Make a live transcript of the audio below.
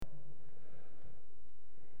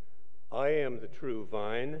am the true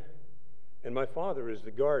vine, and my Father is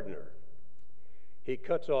the gardener. He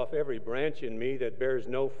cuts off every branch in me that bears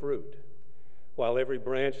no fruit, while every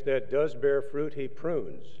branch that does bear fruit he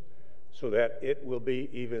prunes, so that it will be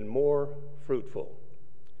even more fruitful.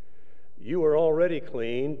 You are already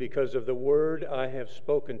clean because of the word I have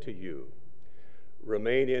spoken to you.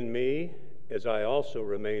 Remain in me, as I also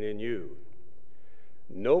remain in you.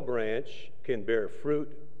 No branch can bear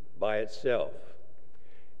fruit by itself.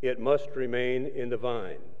 It must remain in the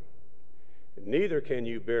vine. Neither can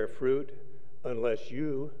you bear fruit unless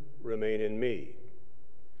you remain in me.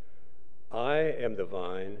 I am the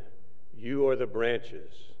vine, you are the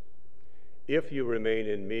branches. If you remain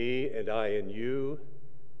in me and I in you,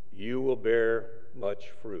 you will bear much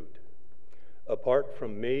fruit. Apart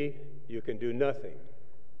from me, you can do nothing.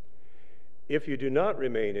 If you do not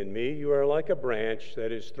remain in me, you are like a branch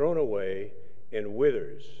that is thrown away and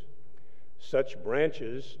withers. Such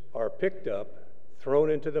branches are picked up, thrown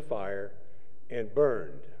into the fire, and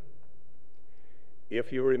burned.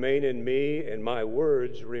 If you remain in me and my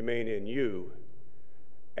words remain in you,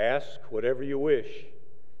 ask whatever you wish,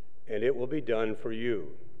 and it will be done for you.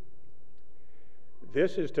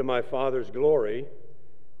 This is to my Father's glory,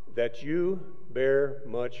 that you bear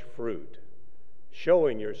much fruit,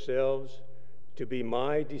 showing yourselves to be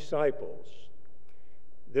my disciples.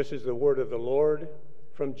 This is the word of the Lord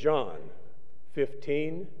from John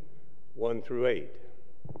 15, 1 through 8.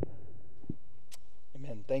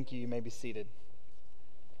 Amen. Thank you. You may be seated.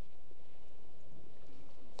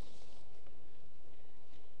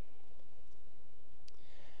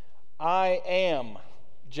 I am,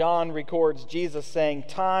 John records Jesus saying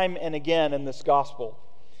time and again in this gospel,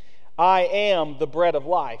 I am the bread of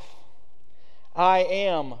life. I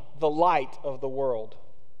am the light of the world.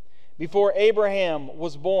 Before Abraham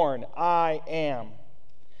was born, I am.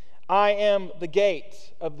 I am the gate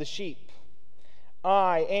of the sheep.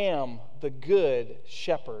 I am the good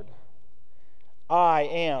shepherd. I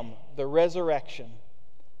am the resurrection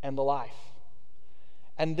and the life.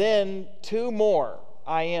 And then two more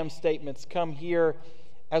I am statements come here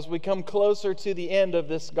as we come closer to the end of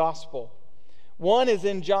this gospel. One is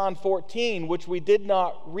in John 14, which we did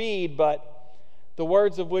not read, but the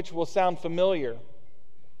words of which will sound familiar.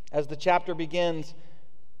 As the chapter begins,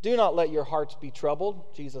 do not let your hearts be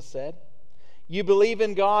troubled, Jesus said. You believe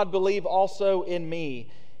in God, believe also in me.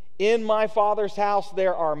 In my Father's house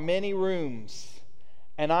there are many rooms,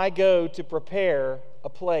 and I go to prepare a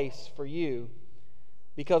place for you,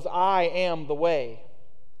 because I am the way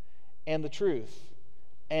and the truth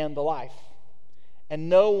and the life. And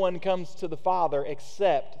no one comes to the Father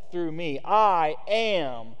except through me. I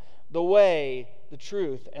am the way, the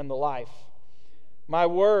truth, and the life. My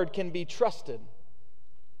word can be trusted.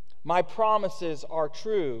 My promises are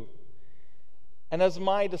true. And as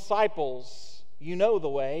my disciples, you know the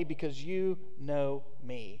way because you know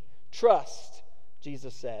me. Trust,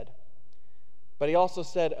 Jesus said. But he also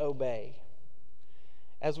said, obey.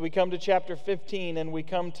 As we come to chapter 15 and we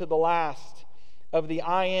come to the last of the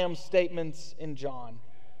I am statements in John.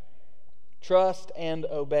 Trust and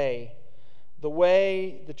obey. The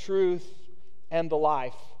way, the truth, and the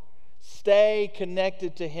life. Stay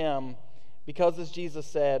connected to him because, as Jesus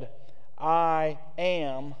said, I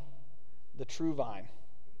am the true vine.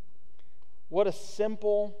 What a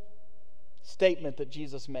simple statement that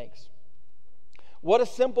Jesus makes. What a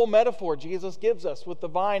simple metaphor Jesus gives us with the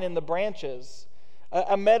vine and the branches.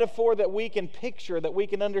 A metaphor that we can picture, that we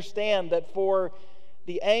can understand, that for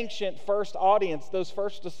the ancient first audience, those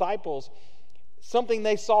first disciples, something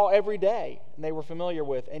they saw every day and they were familiar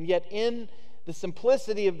with. And yet in the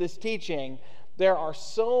simplicity of this teaching, there are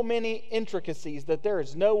so many intricacies that there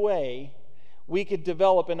is no way we could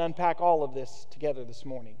develop and unpack all of this together this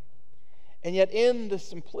morning. And yet in the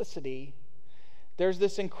simplicity, there's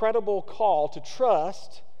this incredible call to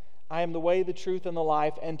trust, I am the way, the truth, and the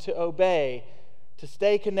life, and to obey, to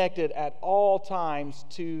stay connected at all times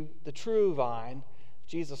to the true vine,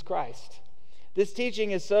 Jesus Christ. This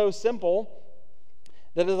teaching is so simple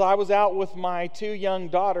that as I was out with my two young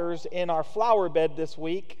daughters in our flower bed this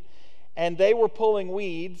week, and they were pulling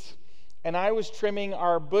weeds, and I was trimming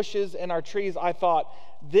our bushes and our trees, I thought,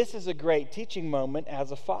 this is a great teaching moment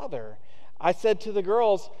as a father. I said to the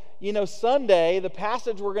girls, you know, Sunday, the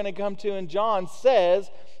passage we're going to come to in John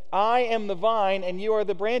says, I am the vine and you are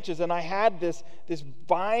the branches. And I had this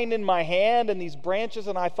vine in my hand and these branches,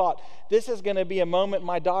 and I thought, this is going to be a moment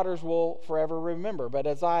my daughters will forever remember. But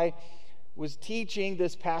as I was teaching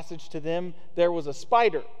this passage to them, there was a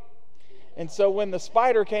spider. And so when the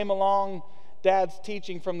spider came along, Dad's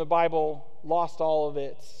teaching from the Bible lost all of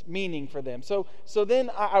its meaning for them. So then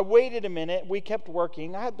I waited a minute. We kept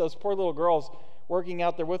working. I had those poor little girls working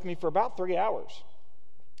out there with me for about 3 hours.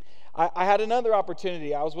 I had another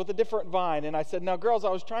opportunity. I was with a different vine, and I said, now, girls, I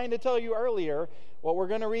was trying to tell you earlier what we're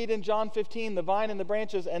going to read in John 15, the vine and the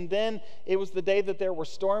branches, and then it was the day that there were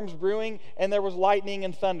storms brewing, and there was lightning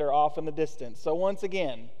and thunder off in the distance. So once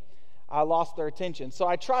again, I lost their attention. So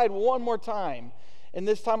I tried one more time, and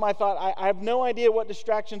this time I thought, I have no idea what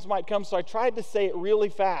distractions might come, so I tried to say it really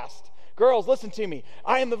fast. Girls, listen to me.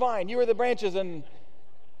 I am the vine, you are the branches, and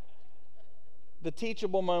the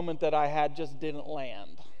teachable moment that I had just didn't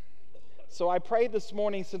land. So I pray this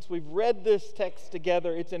morning, since we've read this text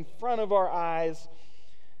together, it's in front of our eyes.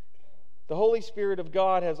 The Holy Spirit of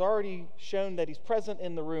God has already shown that He's present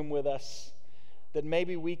in the room with us, that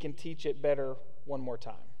maybe we can teach it better one more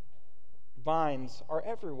time. Vines are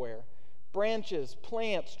everywhere. Branches,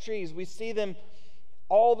 plants, trees, we see them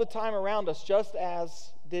all the time around us, just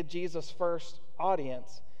as did Jesus' first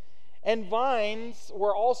audience. And vines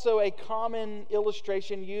were also a common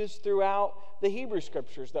illustration used throughout the Hebrew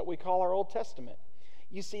Scriptures that we call our Old Testament.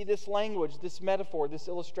 You see this language, this metaphor, this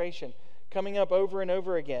illustration coming up over and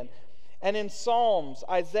over again. And in Psalms,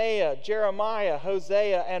 Isaiah, Jeremiah,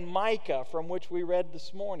 Hosea, and Micah, from which we read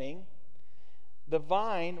this morning, the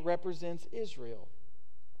vine represents Israel.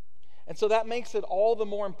 And so that makes it all the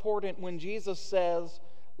more important when Jesus says,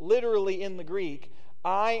 literally in the Greek,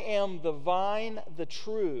 I am the vine, the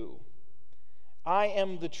true. I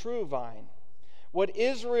am the true vine. What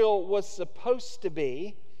Israel was supposed to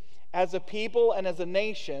be as a people and as a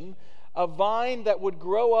nation, a vine that would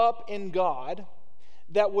grow up in God,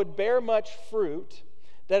 that would bear much fruit,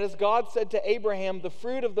 that as God said to Abraham, the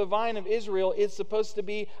fruit of the vine of Israel is supposed to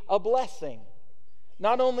be a blessing.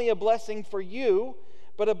 Not only a blessing for you,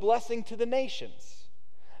 but a blessing to the nations.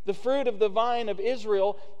 The fruit of the vine of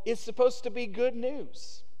Israel is supposed to be good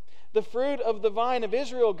news. The fruit of the vine of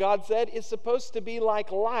Israel, God said, is supposed to be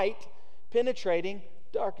like light penetrating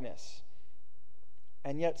darkness.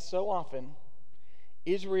 And yet so often,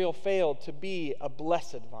 Israel failed to be a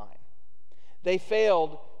blessed vine. They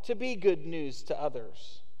failed to be good news to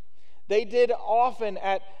others. They did often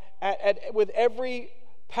with every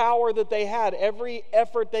power that they had, every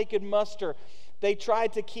effort they could muster, they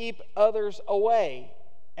tried to keep others away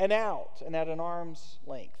and out and at an arm's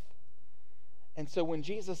length. And so when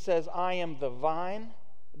Jesus says, I am the vine,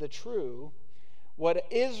 the true, what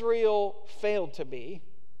Israel failed to be,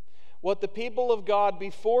 what the people of God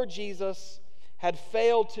before Jesus had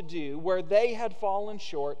failed to do, where they had fallen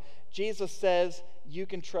short, Jesus says, you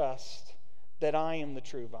can trust that I am the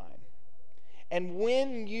true vine. And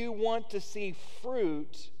when you want to see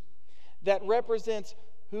fruit that represents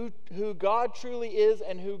who God truly is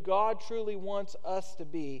and who God truly wants us to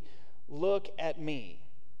be, look at me,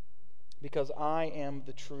 because I am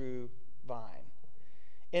the true vine.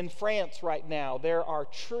 In France right now, there are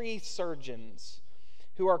tree surgeons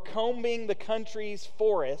who are combing the country's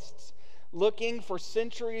forests looking for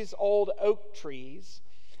centuries-old oak trees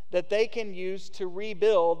that they can use to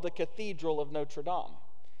rebuild the Cathedral of Notre Dame.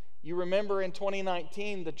 You remember in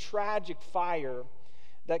 2019 the tragic fire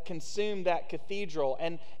that consumed that cathedral,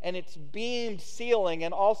 and its beamed ceiling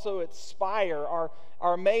and also its spire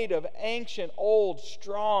are made of ancient, old,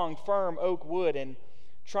 strong, firm oak wood, and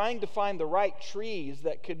trying to find the right trees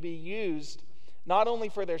that could be used not only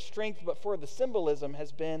for their strength but for the symbolism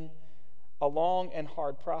has been a long and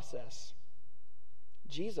hard process.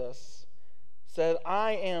 Jesus said,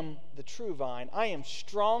 I am the true vine. I am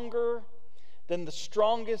stronger than the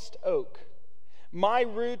strongest oak. My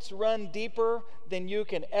roots run deeper than you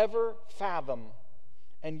can ever fathom.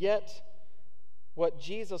 And yet, what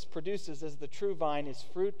Jesus produces as the true vine is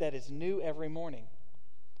fruit that is new every morning.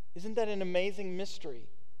 Isn't that an amazing mystery?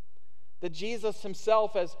 That Jesus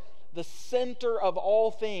himself, as the center of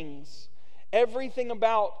all things, everything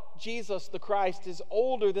about Jesus the Christ is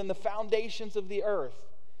older than the foundations of the earth.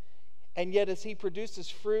 And yet as he produces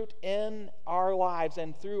fruit in our lives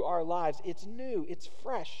and through our lives, it's new, it's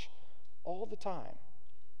fresh all the time.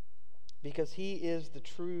 Because he is the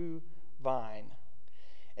true vine.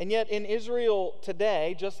 And yet in Israel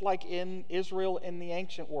today, just like in Israel in the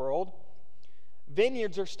ancient world,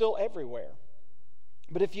 vineyards are still everywhere.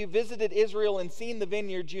 But if you visited Israel and seen the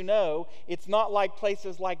vineyards, you know it's not like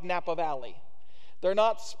places like Napa Valley. They're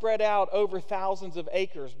not spread out over thousands of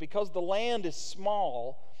acres. Because the land is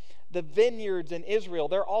small, the vineyards in Israel,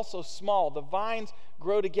 they're also small. The vines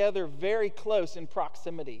grow together very close in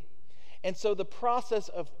proximity. And so the process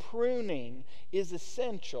of pruning is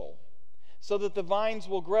essential so that the vines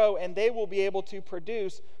will grow and they will be able to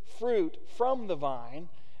produce fruit from the vine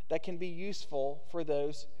that can be useful for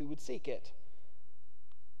those who would seek it.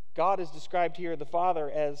 God is described here, the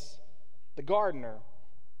Father, as the gardener.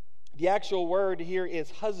 The actual word here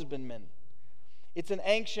is husbandman. It's an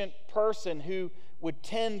ancient person who would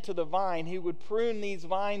tend to the vine. He would prune these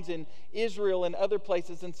vines in Israel and other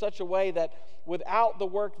places in such a way that without the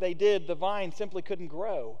work they did, the vine simply couldn't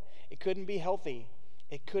grow. It couldn't be healthy.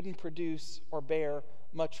 It couldn't produce or bear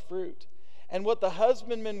much fruit. And what the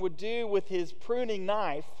husbandman would do with his pruning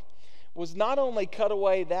knife was not only cut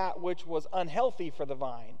away that which was unhealthy for the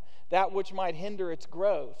vine, that which might hinder its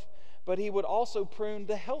growth, but he would also prune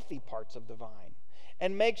the healthy parts of the vine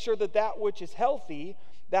and make sure that that which is healthy,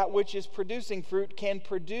 that which is producing fruit, can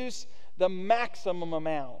produce the maximum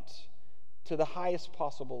amount to the highest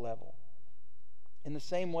possible level. In the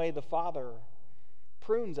same way, the Father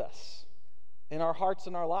prunes us in our hearts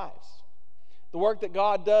and our lives. The work that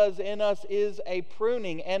God does in us is a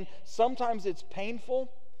pruning, and sometimes it's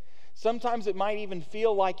painful. Sometimes it might even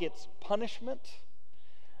feel like it's punishment.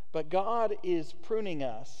 But God is pruning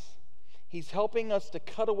us. He's helping us to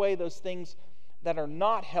cut away those things that are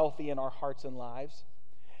not healthy in our hearts and lives.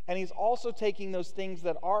 And He's also taking those things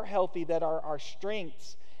that are healthy, that are our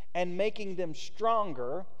strengths, and making them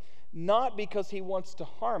stronger, not because He wants to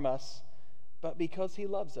harm us, but because He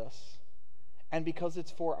loves us and because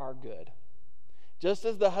it's for our good. Just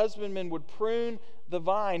as the husbandman would prune the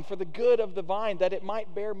vine for the good of the vine, that it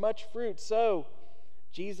might bear much fruit, so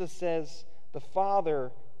Jesus says the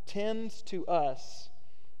Father tends to us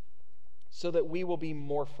so that we will be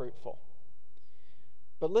more fruitful.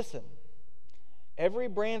 But listen, every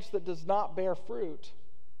branch that does not bear fruit,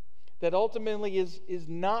 that ultimately is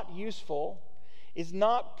not useful, is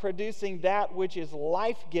not producing that which is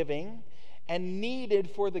life-giving and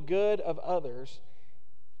needed for the good of others,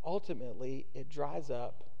 ultimately it dries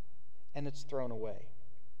up and it's thrown away.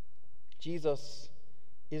 Jesus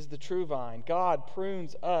is the true vine. God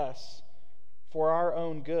prunes us for our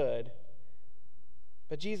own good.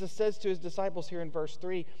 But Jesus says to His disciples here in verse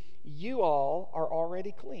 3, you all are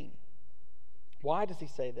already clean. Why does He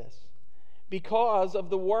say this? Because of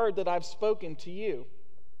the word that I've spoken to you.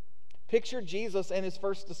 Picture Jesus and His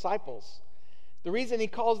first disciples. The reason He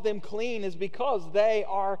calls them clean is because they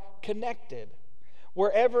are connected.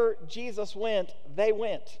 Wherever Jesus went, they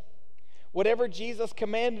went. Whatever Jesus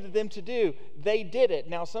commanded them to do, they did it.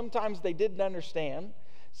 Now, sometimes they didn't understand.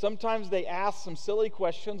 Sometimes they asked some silly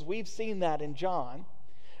questions. We've seen that in John.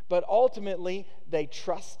 But ultimately, they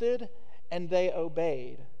trusted and they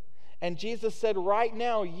obeyed. And Jesus said, right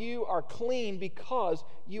now you are clean because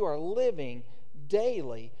you are living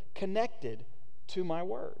daily connected to my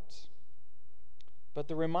words. But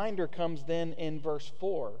the reminder comes then in verse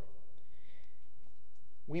 4.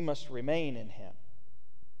 We must remain in Him.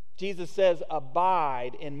 Jesus says,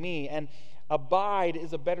 abide in me. And abide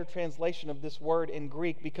is a better translation of this word in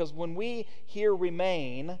Greek, because when we hear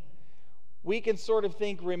remain, we can sort of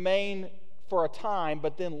think remain for a time,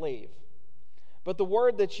 but then leave. But the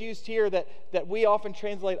word that's used here that we often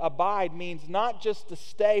translate abide means not just to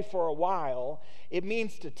stay for a while, it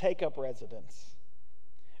means to take up residence.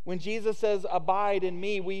 When Jesus says abide in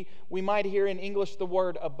me, we might hear in English the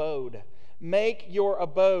word abode. Make your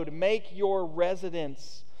abode, make your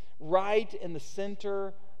residence right in the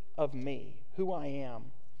center of me, who I am,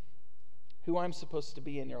 who I'm supposed to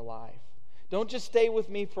be in your life. Don't just stay with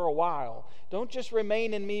me for a while. Don't just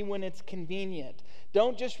remain in me when it's convenient.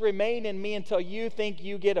 Don't just remain in me until you think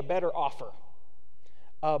you get a better offer.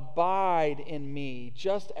 Abide in me,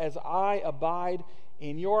 just as I abide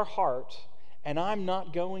in your heart, and I'm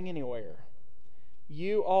not going anywhere.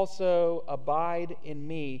 You also abide in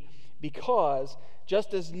me, because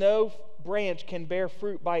just as no branch can bear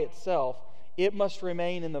fruit by itself, it must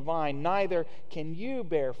remain in the vine. Neither can you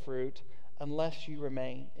bear fruit unless you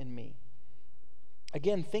remain in me.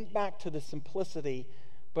 Again, think back to the simplicity,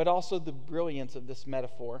 but also the brilliance of this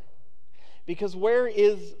metaphor. Because where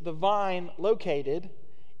is the vine located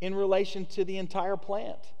in relation to the entire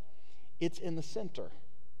plant? It's in the center.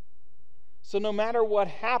 So no matter what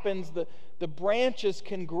happens, the branches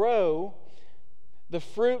can grow, the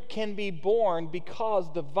fruit can be born,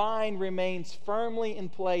 because the vine remains firmly in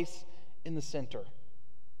place in the center.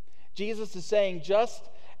 Jesus is saying, just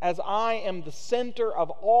as I am the center of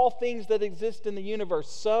all things that exist in the universe,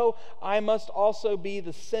 so I must also be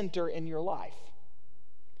the center in your life.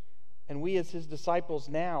 And we as His disciples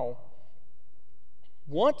now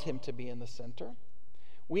want Him to be in the center.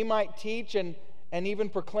 We might teach and even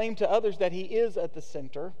proclaim to others that He is at the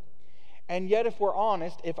center. And yet, if we're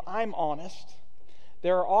honest, if I'm honest,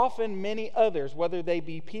 there are often many others, whether they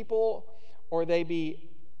be people or they be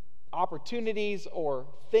opportunities or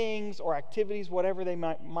things or activities, whatever they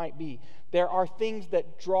might be. There are things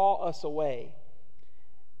that draw us away.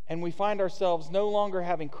 And we find ourselves no longer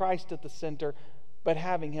having Christ at the center, but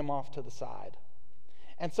having him off to the side.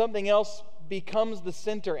 And something else becomes the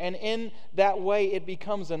center, and in that way it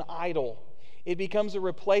becomes an idol. It becomes a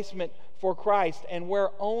replacement for Christ, and where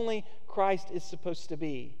only Christ is supposed to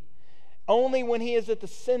be. Only when he is at the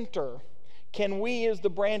center can we as the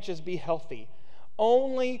branches be healthy.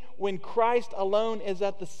 Only when Christ alone is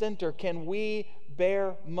at the center can we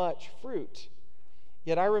bear much fruit.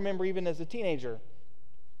 Yet I remember even as a teenager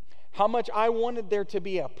how much I wanted there to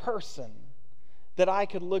be a person that I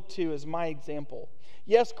could look to as my example.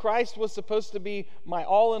 Yes, Christ was supposed to be my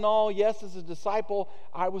all in all. Yes, as a disciple,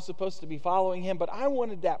 I was supposed to be following him. But I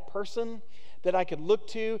wanted that person that I could look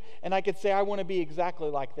to and I could say, I want to be exactly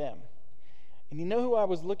like them. And you know who I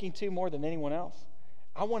was looking to more than anyone else?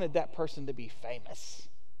 I wanted that person to be famous.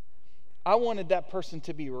 I wanted that person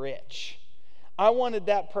to be rich. I wanted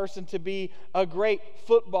that person to be a great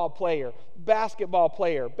football player, basketball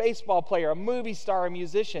player, baseball player, a movie star, a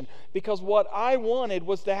musician, because what I wanted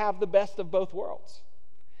was to have the best of both worlds.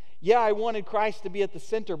 Yeah, I wanted Christ to be at the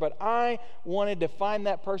center, but I wanted to find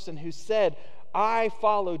that person who said, I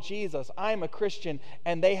follow Jesus, I'm a Christian,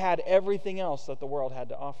 and they had everything else that the world had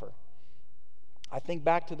to offer. I think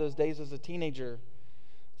back to those days as a teenager.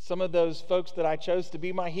 Some of those folks that I chose to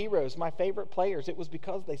be my heroes, my favorite players, it was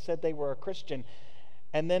because they said they were a Christian.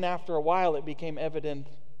 And then after a while, it became evident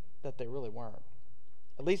that they really weren't.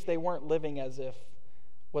 At least they weren't living as if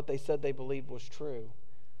what they said they believed was true.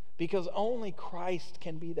 Because only Christ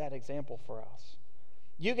can be that example for us.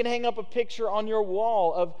 You can hang up a picture on your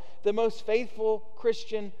wall of the most faithful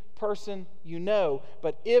Christian person you know,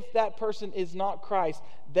 but if that person is not Christ,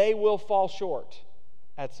 they will fall short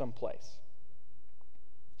at some place.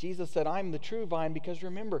 Jesus said, I'm the true vine, because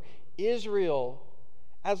remember, Israel,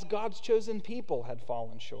 as God's chosen people, had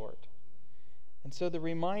fallen short. And so the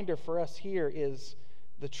reminder for us here is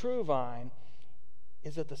the true vine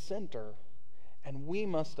is at the center, and we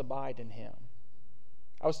must abide in him.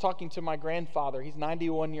 I was talking to my grandfather. He's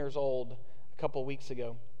 91 years old a couple weeks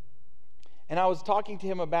ago. And I was talking to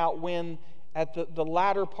him about when, at the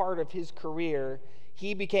latter part of his career,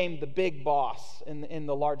 he became the big boss in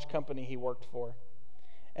the large company he worked for.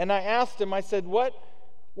 And I asked him, I said, what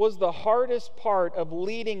was the hardest part of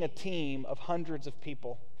leading a team of hundreds of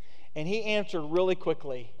people? And he answered really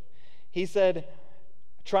quickly. He said,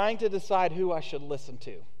 trying to decide who I should listen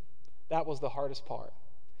to. That was the hardest part.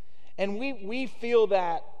 And we feel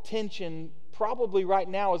that tension probably right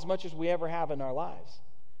now as much as we ever have in our lives.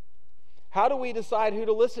 How do we decide who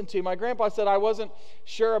to listen to? My grandpa said, I wasn't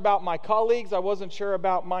sure about my colleagues. I wasn't sure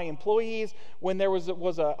about my employees. When there was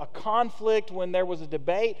a conflict, when there was a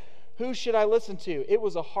debate, who should I listen to? It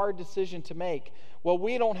was a hard decision to make. Well,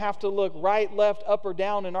 we don't have to look right, left, up, or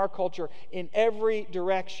down in our culture. In every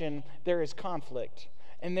direction, there is conflict,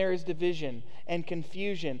 and there is division and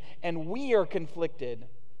confusion, and we are conflicted.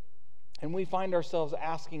 And we find ourselves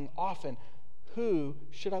asking often, who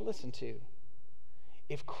should I listen to?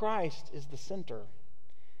 If Christ is the center,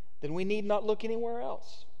 then we need not look anywhere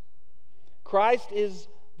else. Christ is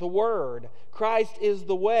the Word. Christ is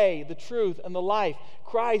the way, the truth, and the life.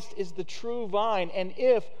 Christ is the true vine, and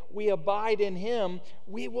if we abide in him,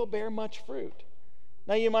 we will bear much fruit.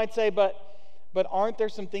 Now you might say, but aren't there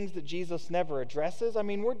some things that Jesus never addresses? I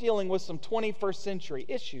mean, we're dealing with some 21st century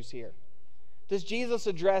issues here. Does Jesus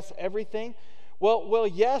address everything? Well,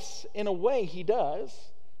 yes, in a way he does.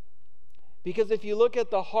 Because if you look at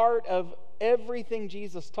the heart of everything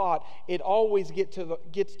Jesus taught, it always gets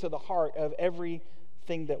to the heart of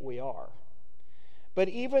everything that we are. But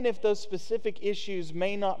even if those specific issues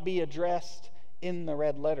may not be addressed in the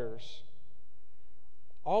red letters,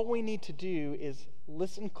 all we need to do is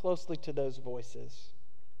listen closely to those voices.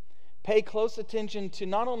 Pay close attention to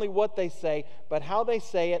not only what they say, but how they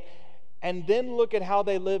say it, and then look at how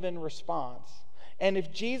they live in response. And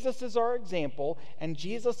if Jesus is our example, and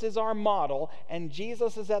Jesus is our model, and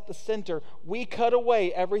Jesus is at the center, we cut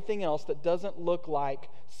away everything else that doesn't look like,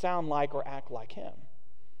 sound like, or act like him.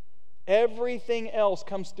 Everything else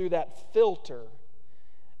comes through that filter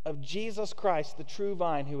of Jesus Christ, the true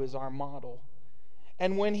vine, who is our model.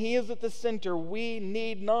 And when he is at the center, we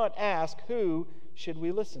need not ask, who should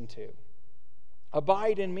we listen to?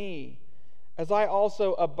 Abide in me, as I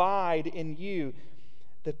also abide in you.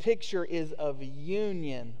 The picture is of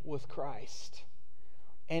union with Christ.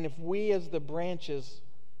 And if we as the branches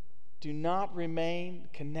do not remain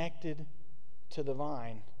connected to the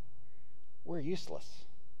vine, we're useless.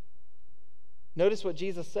 Notice what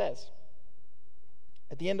Jesus says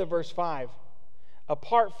at the end of verse 5.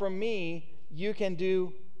 Apart from me, you can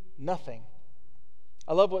do nothing.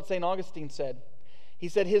 I love what St. Augustine said. He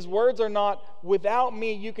said, his words are not, without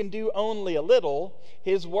me you can do only a little.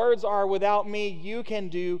 His words are, without me you can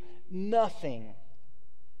do nothing.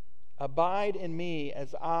 Abide in me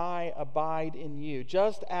as I abide in you.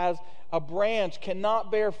 Just as a branch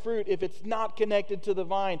cannot bear fruit if it's not connected to the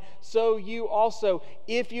vine, so you also,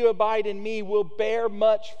 if you abide in me, will bear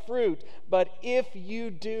much fruit. But if you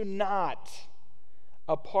do not,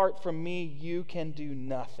 apart from me, you can do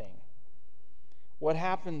nothing. What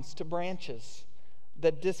happens to branches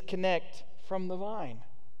that disconnect from the vine?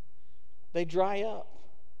 They dry up.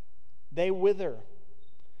 They wither.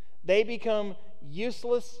 They become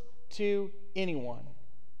useless to anyone.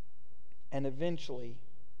 And eventually,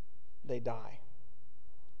 they die.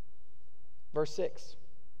 Verse 6.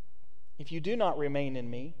 If you do not remain in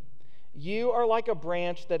me, you are like a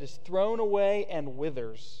branch that is thrown away and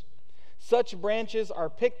withers. Such branches are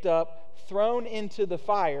picked up, thrown into the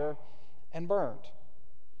fire, and burned.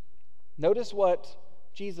 Notice what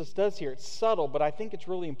Jesus does here. It's subtle, but I think it's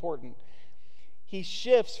really important. He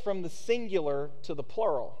shifts from the singular to the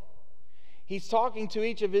plural. He's talking to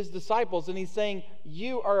each of his disciples and he's saying,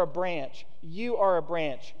 you are a branch, you are a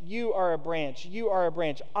branch, you are a branch, you are a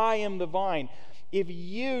branch. I am the vine. If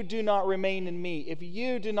you do not remain in me, if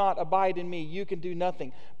you do not abide in me, you can do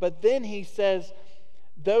nothing. But then he says,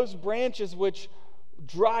 those branches which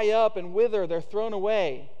dry up and wither, they're thrown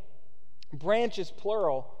away. Branches,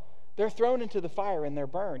 plural, they're thrown into the fire and they're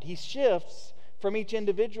burned. He shifts from each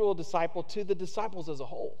individual disciple to the disciples as a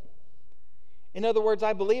whole. In other words,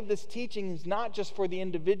 I believe this teaching is not just for the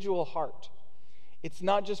individual heart. It's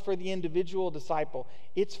not just for the individual disciple.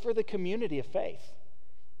 It's for the community of faith.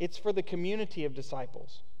 It's for the community of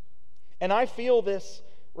disciples. And I feel this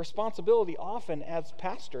responsibility often as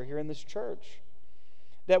pastor here in this church.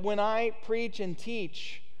 That when I preach and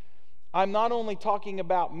teach, I'm not only talking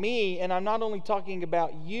about me and I'm not only talking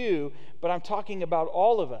about you, but I'm talking about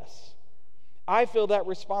all of us. I feel that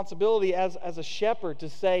responsibility as a shepherd to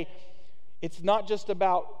say, it's not just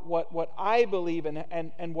about what I believe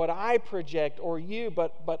and what I project or you,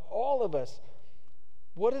 but all of us.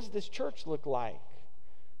 What does this church look like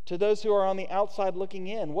to those who are on the outside looking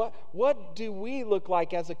in? What do we look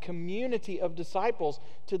like as a community of disciples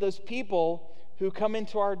to those people who come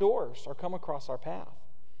into our doors or come across our path?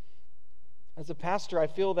 As a pastor, I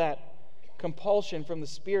feel that compulsion from the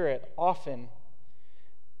Spirit often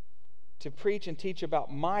to preach and teach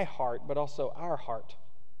about my heart, but also our heart.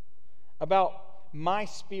 About my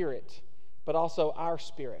spirit, but also our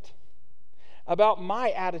spirit. About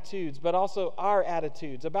my attitudes, but also our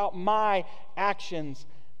attitudes. About my actions,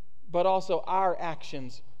 but also our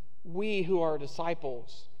actions. We who are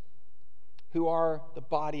disciples, who are the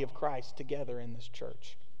body of Christ together in this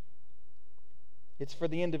church. It's for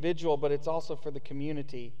the individual, but it's also for the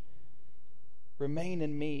community. Remain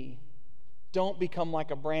in me. Don't become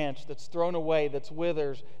like a branch that's thrown away, that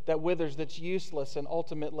withers, that's useless, and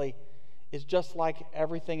ultimately is just like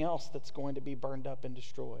everything else that's going to be burned up and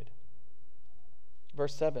destroyed.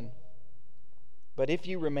 Verse 7. But if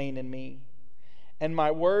you remain in me, and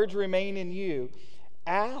my words remain in you,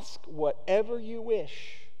 ask whatever you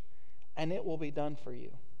wish, and it will be done for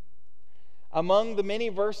you. Among the many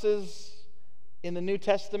verses in the New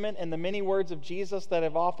Testament and the many words of Jesus that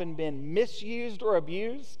have often been misused or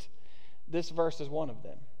abused, this verse is one of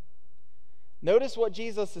them. Notice what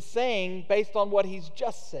Jesus is saying based on what he's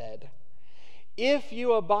just said. If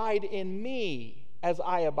you abide in me as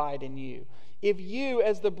I abide in you, if you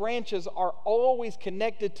as the branches are always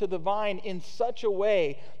connected to the vine in such a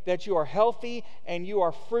way that you are healthy and you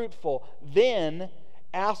are fruitful, then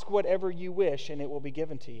ask whatever you wish and it will be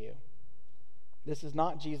given to you. This is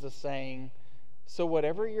not Jesus saying, so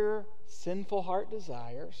whatever your sinful heart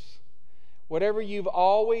desires, whatever you've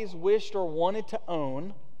always wished or wanted to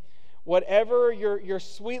own, whatever your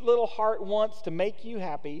sweet little heart wants to make you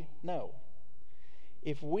happy, no.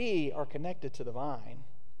 If we are connected to the vine,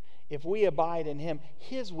 if we abide in him,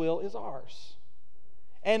 his will is ours.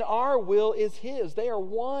 And our will is his. They are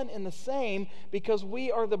one and the same because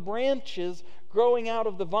we are the branches growing out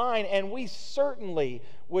of the vine, and we certainly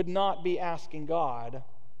would not be asking God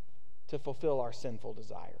to fulfill our sinful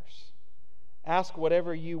desires. Ask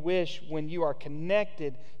whatever you wish when you are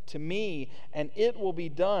connected to me, and it will be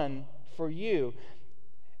done for you.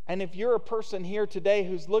 And if you're a person here today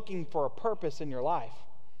who's looking for a purpose in your life,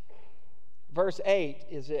 verse 8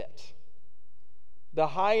 is it. The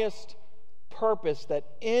highest purpose that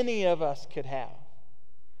any of us could have.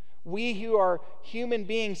 We who are human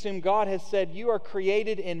beings whom God has said, you are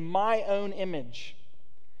created in my own image.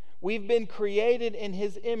 We've been created in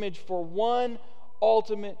his image for one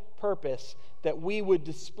ultimate purpose, that we would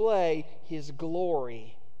display His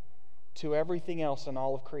glory to everything else in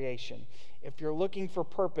all of creation. If you're looking for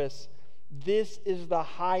purpose, this is the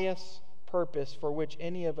highest purpose for which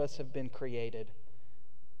any of us have been created.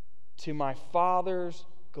 To my Father's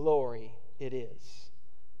glory it is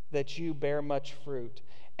that you bear much fruit.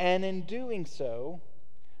 And in doing so,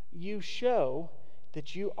 you show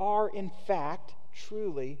that you are in fact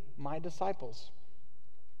truly my disciples.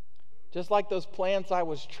 Just like those plants I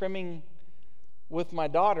was trimming with my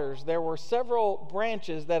daughters, there were several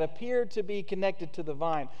branches that appeared to be connected to the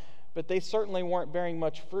vine, but they certainly weren't bearing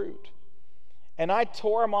much fruit. And I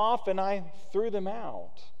tore them off and I threw them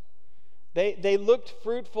out. They looked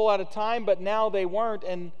fruitful at a time, but now they weren't,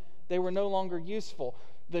 and they were no longer useful.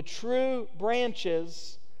 The true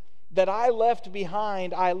branches that I left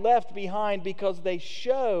behind because they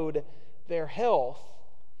showed their health.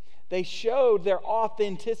 They showed their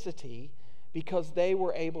authenticity because they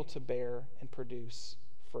were able to bear and produce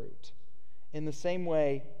fruit. In the same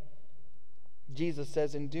way, Jesus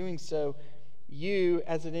says, in doing so, you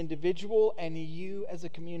as an individual and you as a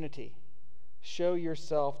community show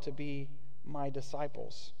yourself to be my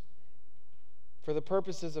disciples for the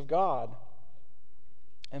purposes of God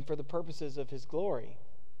and for the purposes of His glory.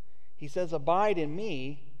 He says, abide in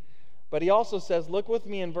me, but He also says, look with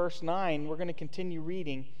me in verse 9, we're going to continue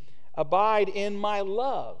reading, abide in my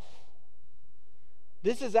love.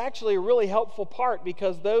 This is actually a really helpful part,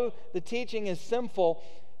 because though the teaching is simple,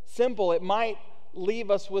 it might leave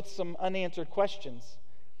us with some unanswered questions.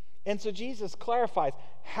 And so Jesus clarifies,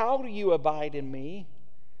 how do you abide in me?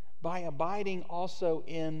 By abiding also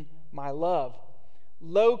in my love.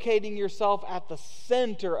 Locating yourself at the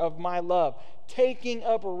center of my love, taking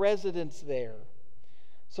up residence there,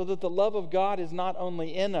 so that the love of God is not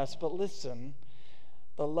only in us, but listen,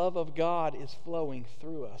 the love of God is flowing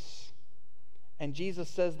through us. And Jesus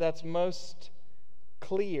says that's most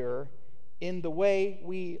clear in the way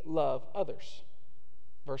we love others.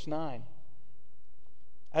 Verse 9.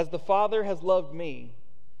 As the Father has loved me,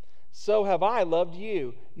 so have I loved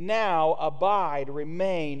you. Now abide,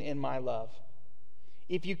 remain in my love.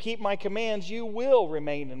 If you keep my commands, you will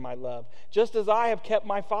remain in my love, just as I have kept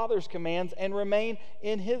my Father's commands and remain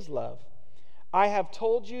in His love. I have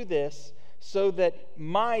told you this so that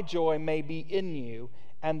my joy may be in you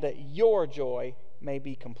and that your joy may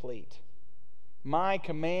be complete. My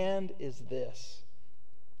command is this: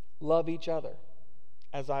 love each other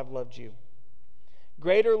as I've loved you.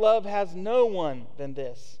 Greater love has no one than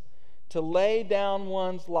this, to lay down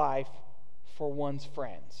one's life for one's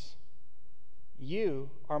friends. You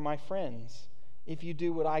are my friends if you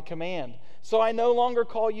do what I command. So I no longer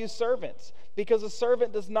call you servants, because a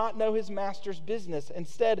servant does not know his master's business.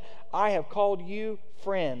 Instead, I have called you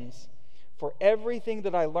friends. For everything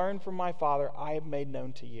that I learned from my Father, I have made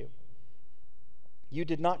known to you. You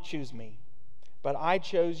did not choose me, but I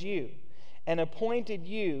chose you and appointed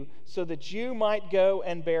you so that you might go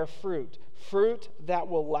and bear fruit that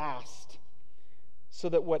will last, so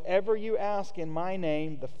that whatever you ask in my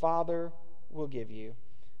name, the Father will give you.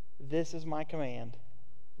 This is my command: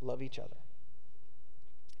 love each other.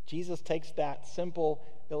 Jesus takes that simple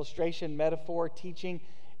illustration, metaphor, teaching,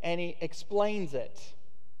 and He explains it.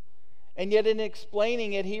 And yet in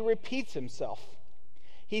explaining it, He repeats Himself.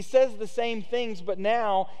 He says the same things, but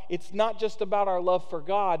now it's not just about our love for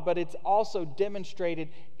God, but it's also demonstrated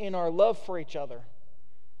in our love for each other,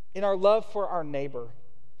 in our love for our neighbor.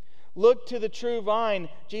 Look to the true vine.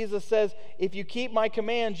 Jesus says, if you keep my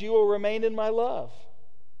commands, you will remain in my love.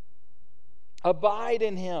 Abide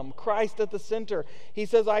in Him, Christ at the center. He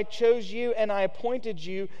says, I chose you and I appointed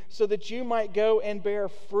you so that you might go and bear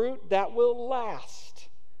fruit that will last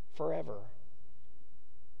forever.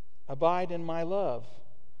 Abide in my love.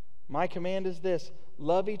 My command is this: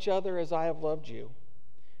 love each other as I have loved you.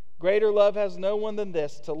 Greater love has no one than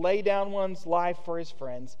this, to lay down one's life for his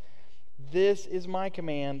friends. This is my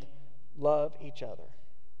command: love each other.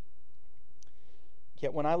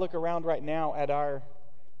 Yet when I look around right now at our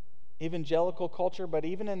evangelical culture, but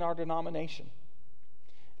even in our denomination,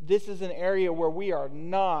 this is an area where we are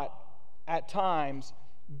not, at times,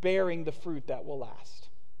 bearing the fruit that will last.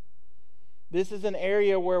 This is an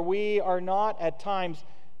area where we are not, at times,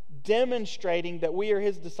 demonstrating that we are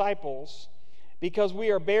His disciples, because we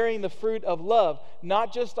are bearing the fruit of love,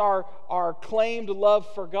 not just our claimed love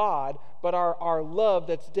for God, but our love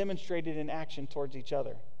that's demonstrated in action towards each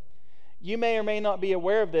other. You may or may not be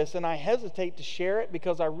aware of this, and I hesitate to share it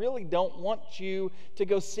because I really don't want you to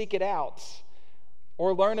go seek it out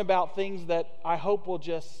or learn about things that I hope will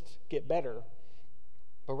just get better.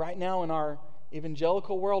 But right now in our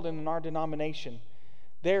evangelical world and in our denomination,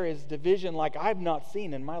 there is division like I've not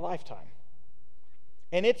seen in my lifetime.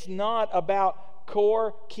 And it's not about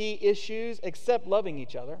core key issues except loving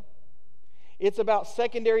each other. It's about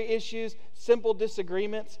secondary issues, simple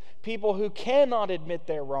disagreements, people who cannot admit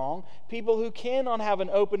they're wrong, people who cannot have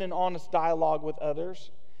an open and honest dialogue with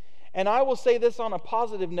others. And I will say this on a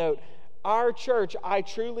positive note. Our church, I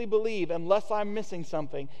truly believe, unless I'm missing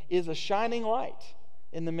something, is a shining light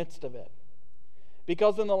in the midst of it.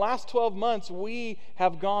 Because in the last 12 months, we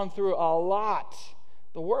have gone through a lot.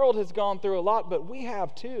 The world has gone through a lot, but we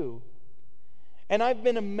have too. And I've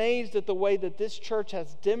been amazed at the way that this church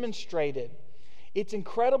has demonstrated its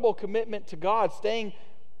incredible commitment to God, staying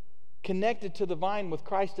connected to the vine with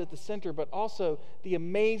Christ at the center, but also the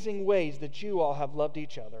amazing ways that you all have loved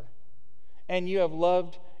each other. And you have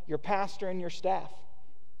loved your pastor and your staff.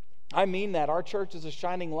 I mean that. Our church is a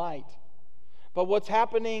shining light. But what's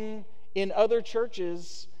happening in other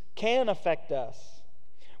churches can affect us.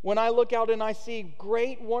 When I look out and I see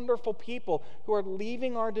great, wonderful people who are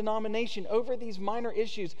leaving our denomination over these minor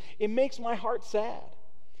issues, it makes my heart sad.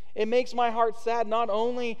 It makes my heart sad not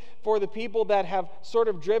only for the people that have sort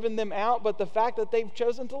of driven them out, but the fact that they've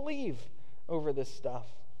chosen to leave over this stuff.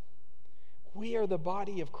 We are the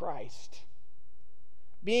body of Christ.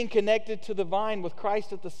 Being connected to the vine with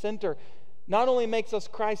Christ at the center not only makes us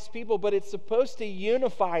Christ's people, but it's supposed to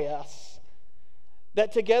unify us.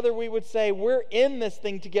 That together we would say, we're in this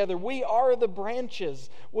thing together. We are the branches.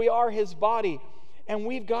 We are His body. And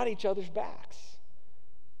we've got each other's backs.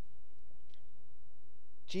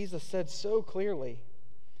 Jesus said so clearly.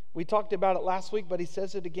 We talked about it last week, but He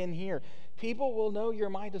says it again here. People will know you're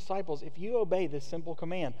my disciples if you obey this simple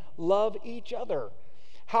command. Love each other.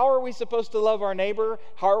 How are we supposed to love our neighbor?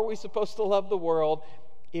 How are we supposed to love the world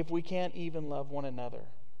if we can't even love one another?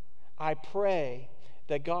 I pray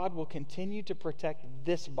that God will continue to protect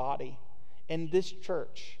this body and this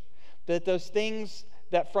church, that those things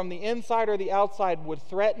that from the inside or the outside would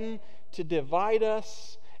threaten to divide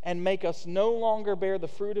us and make us no longer bear the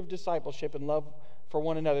fruit of discipleship and love for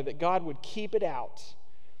one another, that God would keep it out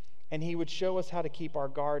and He would show us how to keep our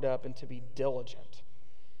guard up and to be diligent.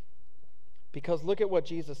 Because look at what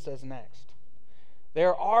Jesus says next.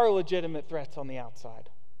 There are legitimate threats on the outside.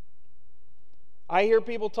 I hear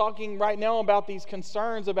people talking right now about these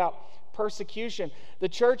concerns about persecution. The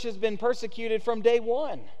church has been persecuted from day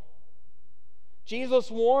one.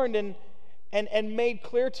 Jesus warned and made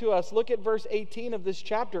clear to us. Look at verse 18 of this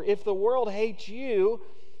chapter. If the world hates you,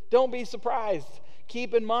 don't be surprised.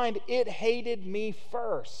 Keep in mind, it hated me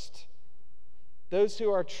first. Those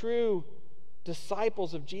who are true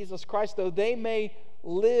disciples of Jesus Christ, though they may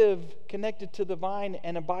live connected to the vine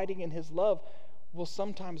and abiding in His love, will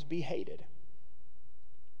sometimes be hated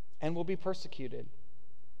and will be persecuted.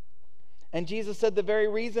 And Jesus said the very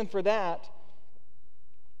reason for that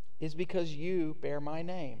is because you bear my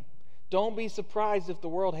name. Don't be surprised if the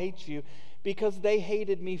world hates you, because they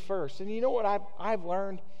hated me first. And you know what I've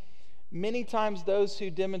learned? Many times those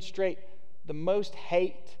who demonstrate the most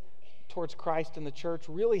hate towards Christ and the church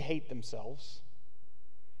really hate themselves.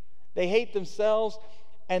 They hate themselves,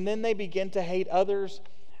 and then they begin to hate others,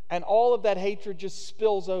 and all of that hatred just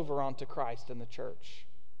spills over onto Christ and the church.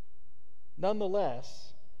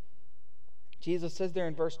 Nonetheless, Jesus says there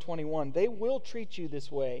in verse 21, they will treat you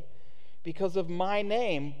this way because of my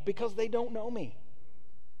name, because they don't know me.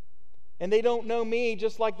 And they don't know me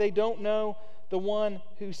just like they don't know the one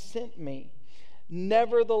who sent me.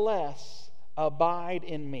 Nevertheless, abide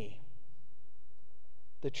in me.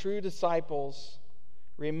 The true disciples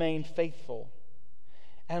remain faithful.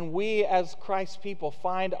 And we as Christ's people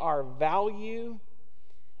find our value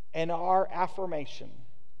and our affirmation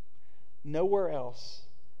nowhere else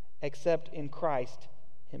except in Christ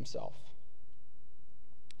Himself.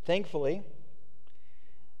 Thankfully,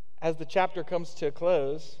 as the chapter comes to a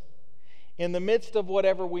close, in the midst of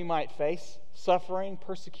whatever we might face, suffering,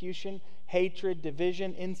 persecution, hatred,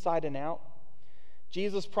 division, inside and out,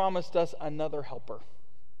 Jesus promised us another helper.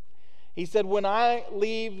 He said, when I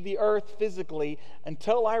leave the earth physically,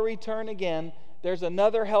 until I return again, there's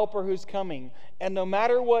another helper who's coming. And no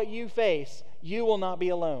matter what you face, you will not be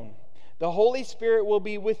alone. The Holy Spirit will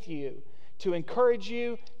be with you to encourage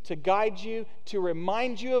you, to guide you, to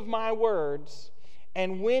remind you of my words.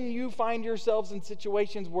 And when you find yourselves in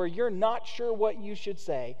situations where you're not sure what you should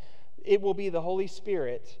say, it will be the Holy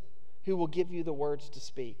Spirit who will give you the words to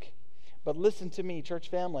speak. But listen to me, church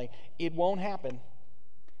family, it won't happen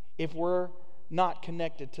if we're not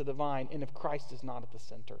connected to the vine and if Christ is not at the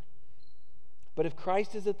center. But if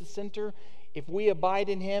Christ is at the center, if we abide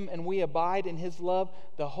in Him and we abide in His love,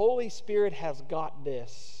 the Holy Spirit has got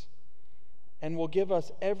this. and will give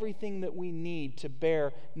us everything that we need to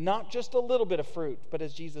bear not just a little bit of fruit, but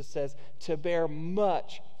as Jesus says, to bear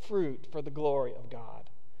much fruit for the glory of God.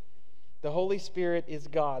 The Holy Spirit is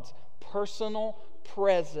God's personal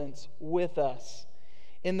presence with us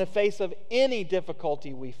in the face of any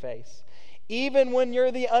difficulty we face. Even when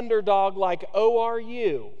you're the underdog like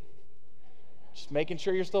ORU, just making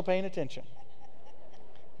sure you're still paying attention.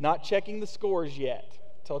 Not checking the scores yet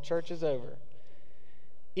till church is over.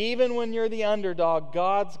 Even when you're the underdog,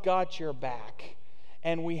 God's got your back.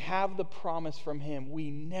 And we have the promise from Him. We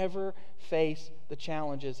never face the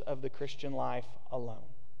challenges of the Christian life alone.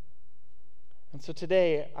 And so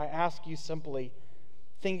today, I ask you simply,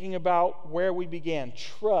 thinking about where we began,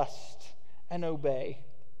 trust and obey.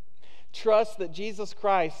 Trust that Jesus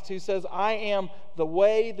Christ, who says, I am the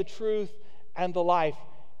way, the truth, and the life,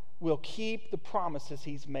 will keep the promises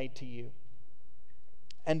He's made to you.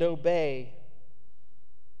 And obey.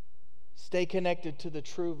 Stay connected to the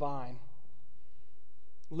true vine.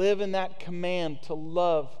 Live in that command to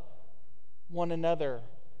love one another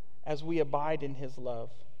as we abide in His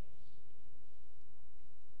love.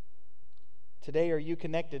 Today, are you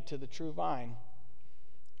connected to the true vine?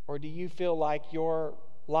 Or do you feel like your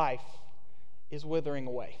life is withering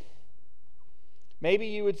away? Maybe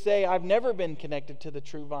you would say, I've never been connected to the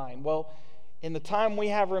true vine. Well, in the time we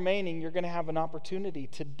have remaining, you're going to have an opportunity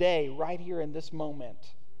today, right here in this moment,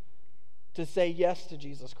 to say yes to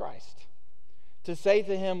Jesus Christ. To say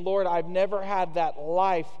to Him, Lord, I've never had that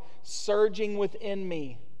life surging within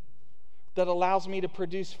me that allows me to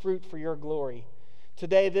produce fruit for your glory.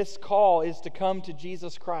 Today, this call is to come to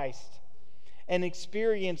Jesus Christ and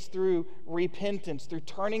experience through repentance, through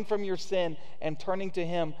turning from your sin and turning to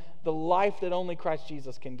Him, the life that only Christ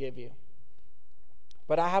Jesus can give you.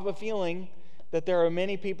 But I have a feeling that there are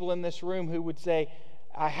many people in this room who would say,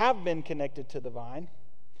 I have been connected to the vine.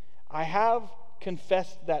 I have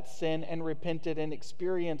confessed that sin and repented and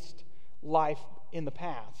experienced life in the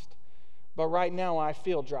past. But right now I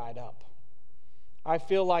feel dried up. I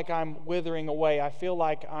feel like I'm withering away. I feel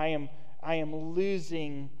like I am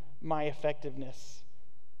losing my effectiveness.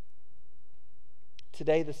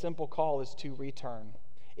 Today the simple call is to return.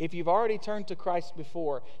 If you've already turned to Christ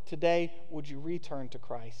before, today would you return to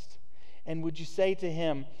Christ? And would you say to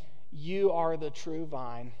Him, you are the true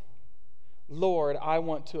vine. Lord, I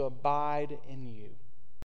want to abide in you.